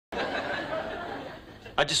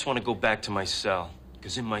I just want to go back to my cell,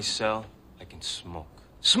 because in my cell, I can smoke.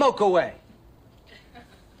 Smoke away.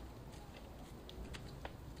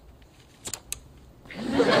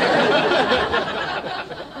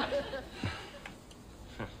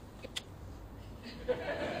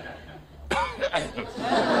 I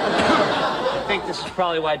think this is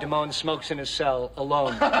probably why Damone smokes in his cell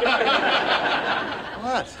alone.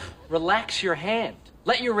 What? Relax your hand.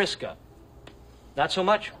 Let your wrist go. Not so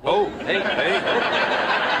much. Oh, hey.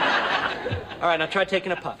 All right, now try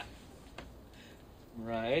taking a puff.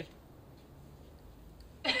 Right.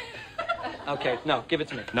 Okay, no, give it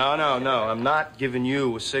to me. No, I'm not giving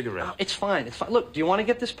you a cigarette. Oh, it's fine, it's fine. Look, do you want to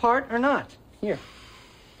get this part or not? Here.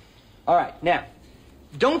 All right, now,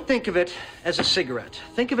 don't think of it as a cigarette.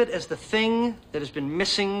 Think of it as the thing that has been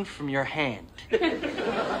missing from your hand.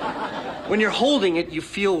 When you're holding it, you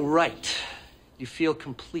feel right. You feel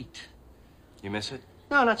complete. You miss it?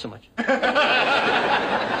 No, not so much.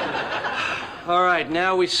 All right,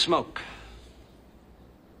 now we smoke.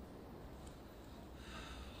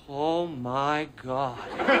 Oh, my God.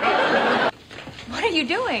 What are you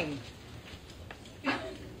doing?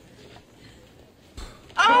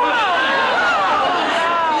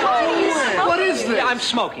 What is this? I'm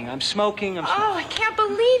smoking. Oh, I can't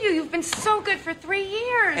believe you. You've been so good for 3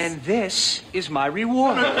 years. And this is my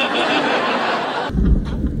reward.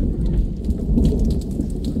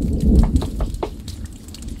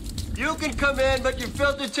 You can come in, but your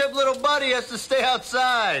filter tip little buddy has to stay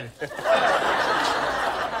outside.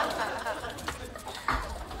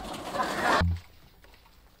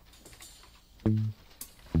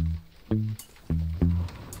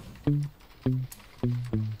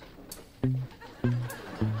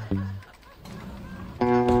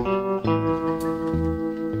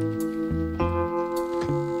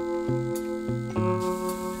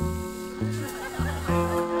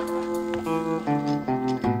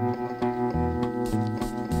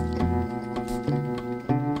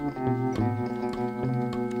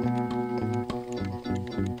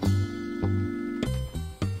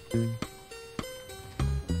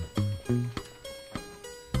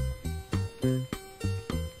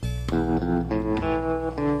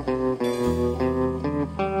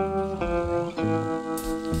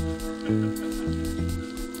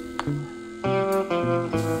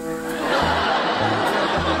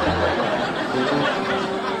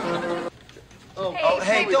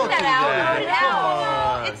 Hey, don't do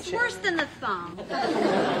that. It's worse than the thumb.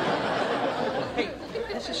 Hey,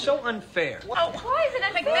 this is so unfair. Oh, why is it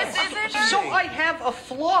unfair? This isn't. So I have a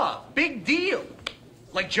flaw. Big deal.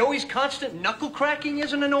 Like Joey's constant knuckle cracking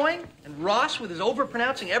isn't annoying, and Ross with his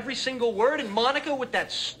overpronouncing every single word, and Monica with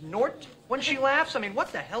that snort when she laughs. I mean,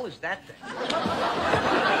 what the hell is that thing?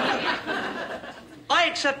 I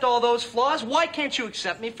accept all those flaws. Why can't you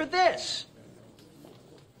accept me for this?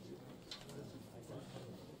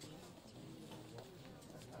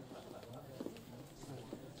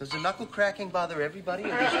 Does the knuckle cracking bother everybody?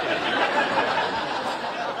 Or just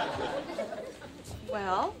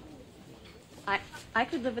Well, I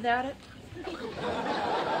could live without it.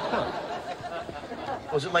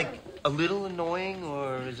 Was it like a little annoying,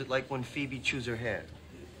 or is it like when Phoebe chews her hair?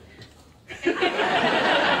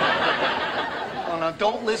 Oh, now,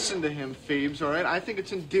 don't listen to him, Phoebes, all right? I think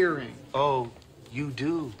it's endearing. Oh, you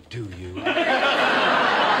do you?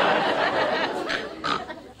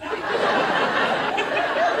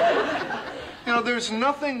 You know, there's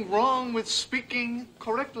nothing wrong with speaking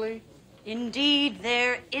correctly. Indeed,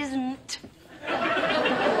 there isn't.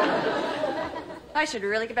 I should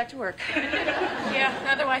really get back to work. Yeah,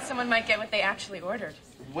 otherwise someone might get what they actually ordered.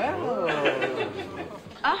 Well.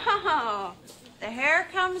 Oh, the hair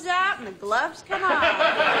comes out and the gloves come off.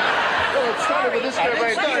 Well, it started with this guy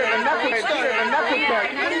right here, and knuckle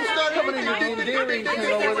crack. Then he started coming in with the endearing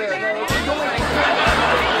thing over there.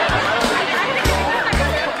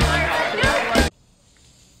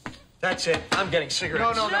 That's it. I'm getting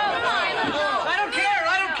cigarettes. No. I don't care.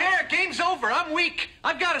 Game's over. I'm weak.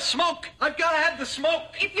 I've got to smoke. I've got to have the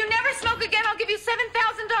smoke. If you never smoke again, I'll give you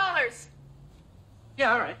 $7,000.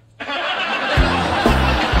 Yeah, all right.